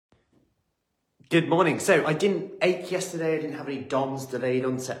Good morning. So I didn't ache yesterday. I didn't have any DOMS, delayed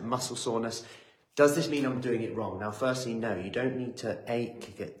onset muscle soreness. Does this mean I'm doing it wrong? Now, firstly, no, you don't need to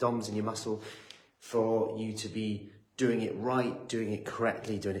ache, get DOMS in your muscle for you to be doing it right, doing it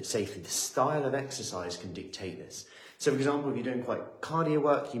correctly, doing it safely. The style of exercise can dictate this. So for example, if you're doing quite cardio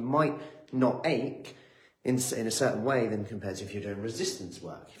work, you might not ache in a certain way than compared to if you're doing resistance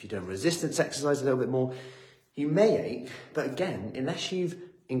work. If you're doing resistance exercise a little bit more, you may ache, but again, unless you've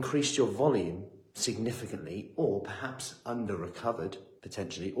increased your volume significantly, or perhaps under recovered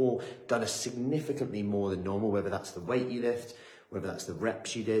potentially, or done a significantly more than normal, whether that's the weight you lift, whether that's the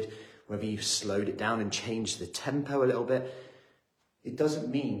reps you did, whether you've slowed it down and changed the tempo a little bit, it doesn't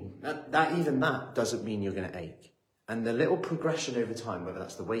mean that doesn't mean you're going to ache. And the little progression over time, whether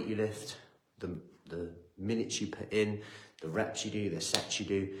that's the weight you lift, the minutes you put in, the reps you do, the sets you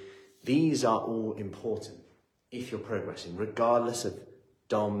do, these are all important if you're progressing, regardless of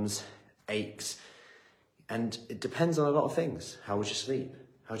DOMS, aches, and it depends on a lot of things. How was your sleep?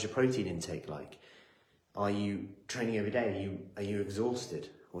 How's your protein intake like? Are you training every day? Are you exhausted?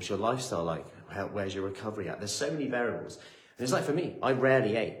 What's your lifestyle like? Where's your recovery at? There's so many variables. And it's like for me, I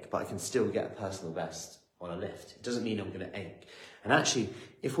rarely ache, but I can still get a personal best on a lift. It doesn't mean I'm going to ache. And actually,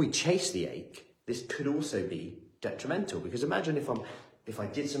 if we chase the ache, this could also be detrimental, because imagine if I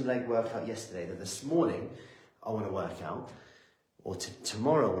did some leg workout yesterday, then this morning I want to work out, or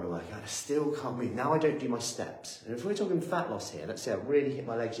tomorrow I want to work out, I still can't breathe. Now I don't do my steps. And if we're talking fat loss here, let's say I really hit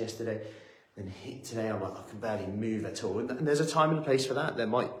my legs yesterday, and today I'm like, I can barely move at all. And there's a time and a place for that. There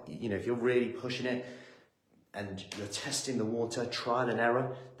might, if you're really pushing it and you're testing the water, trial and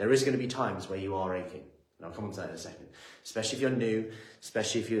error, there is going to be times where you are aching. And I'll come on to that in a second. Especially if you're new,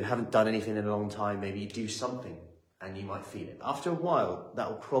 especially if you haven't done anything in a long time, maybe you do something and you might feel it. After a while, that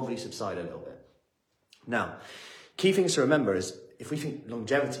will probably subside a little bit. Now, key things to remember is, if we think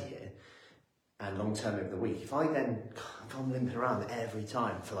longevity here and long term over the week, if I'm limping around every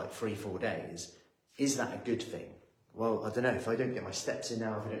time for like 3-4 days, is that a good thing? Well, I don't know. If I don't get my steps in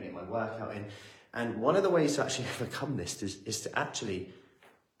now, if I don't get my workout in, and one of the ways to actually overcome this is to actually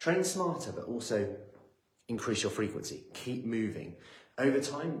train smarter, but also increase your frequency. Keep moving. Over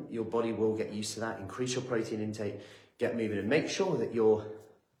time, your body will get used to that. Increase your protein intake, get moving, and make sure that you're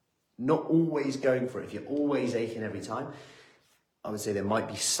not always going for it. If you're always aching every time, I would say there might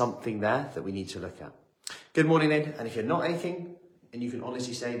be something there that we need to look at. Good morning then. And if you're not aching, and you can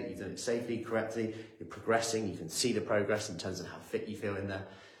honestly say that you've done it safely, correctly, you're progressing, you can see the progress in terms of how fit you feel in there,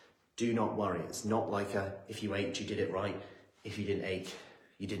 do not worry. It's not like if you ached, you did it right. If you didn't ache,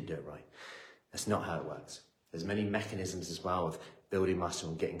 you didn't do it right. That's not how it works. There's many mechanisms as well of building muscle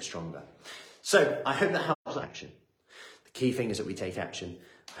and getting stronger. So I hope that helps action. The key thing is that we take action.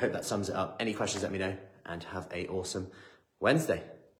 I hope that sums it up. Any questions, let me know, and have an awesome Wednesday.